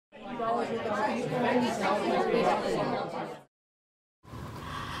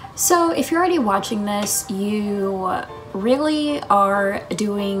So if you're already watching this, you really are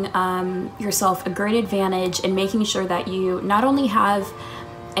doing yourself a great advantage in making sure that you not only have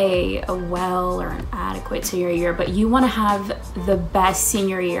a well or an adequate senior year, but you want to have the best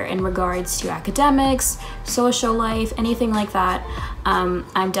senior year in regards to academics, social life, anything like that.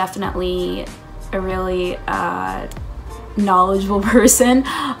 I'm definitely a really knowledgeable person.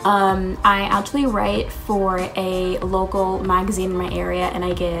 I actually write for a local magazine in my area, and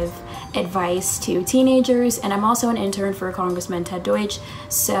I give advice to teenagers, and I'm also an intern for Congressman Ted Deutsch,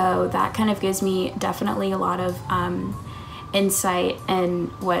 so that kind of gives me definitely a lot of insight in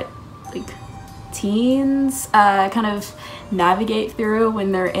what like teens kind of navigate through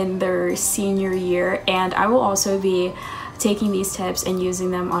when they're in their senior year. And I will also be taking these tips and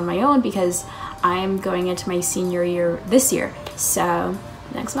using them on my own because I'm going into my senior year this year. So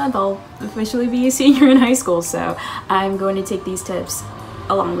next month I'll officially be a senior in high school, so I'm going to take these tips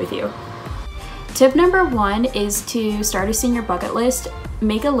along with you. Tip number 1 is to start a senior bucket list.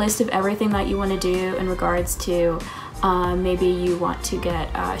 Make a list of everything that you want to do in regards to maybe you want to get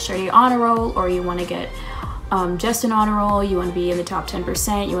straight A honor roll, or you want to get just an honor roll, you want to be in the top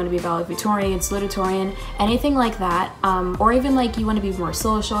 10%, you want to be valedictorian, salutatorian, anything like that, or even like you want to be more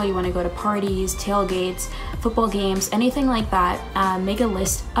social, you want to go to parties, tailgates, football games, anything like that. Make a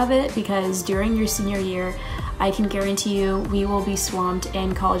list of it, because during your senior year, I can guarantee you we will be swamped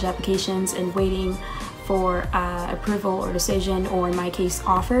in college applications and waiting for approval or decision, or in my case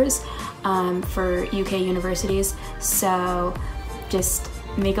offers, for UK universities. So just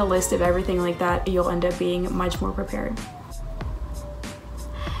make a list of everything like that. You'll end up being much more prepared.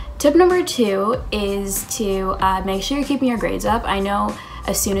 Tip number 2 is to make sure you're keeping your grades up. I know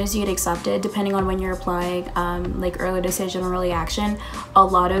as soon as you get accepted, depending on when you're applying, like early decision or early action, a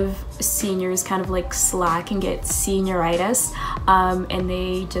lot of seniors kind of like slack and get senioritis, and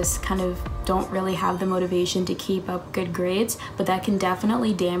they just kind of don't really have the motivation to keep up good grades, but that can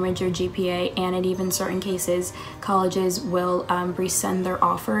definitely damage your GPA, and in even certain cases, colleges will rescind their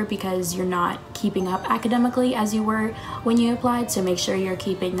offer because you're not keeping up academically as you were when you applied. So make sure you're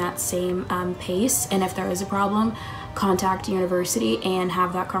keeping that same pace, and if there is a problem, contact university and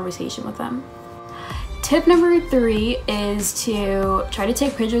have that conversation with them. Tip number 3 is to try to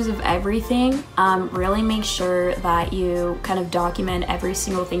take pictures of everything. Really make sure that you kind of document every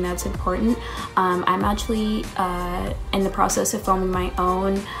single thing that's important. I'm actually in the process of filming my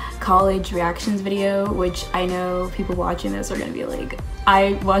own college reactions video, which I know people watching this are gonna be like,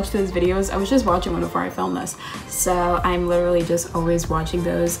 I watched those videos. I was just watching one before I filmed this, so I'm literally just always watching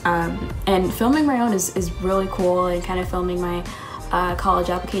those. And filming my own is really cool, and kind of filming my college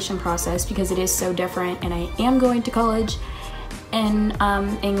application process, because it is so different, and I am going to college in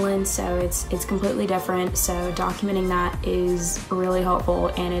England, so it's completely different. So documenting that is really helpful,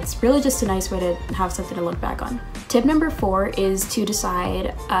 and it's really just a nice way to have something to look back on. Tip number 4 is to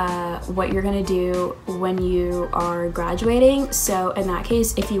decide what you're gonna do when you are graduating. So in that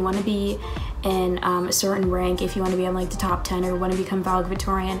case, if you want to be in a certain rank, if you want to be in like the top 10 or want to become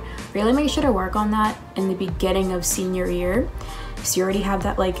valedictorian, really make sure to work on that in the beginning of senior year, so you already have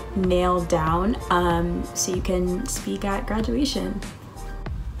that like nailed down, so you can speak at graduation.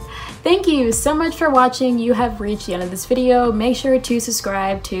 Thank you so much for watching. You have reached the end of this video. Make sure to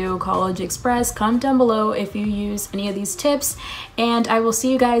subscribe to CollegeXpress. Comment down below if you use any of these tips, and I will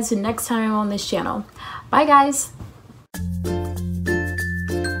see you guys next time on this channel. Bye guys!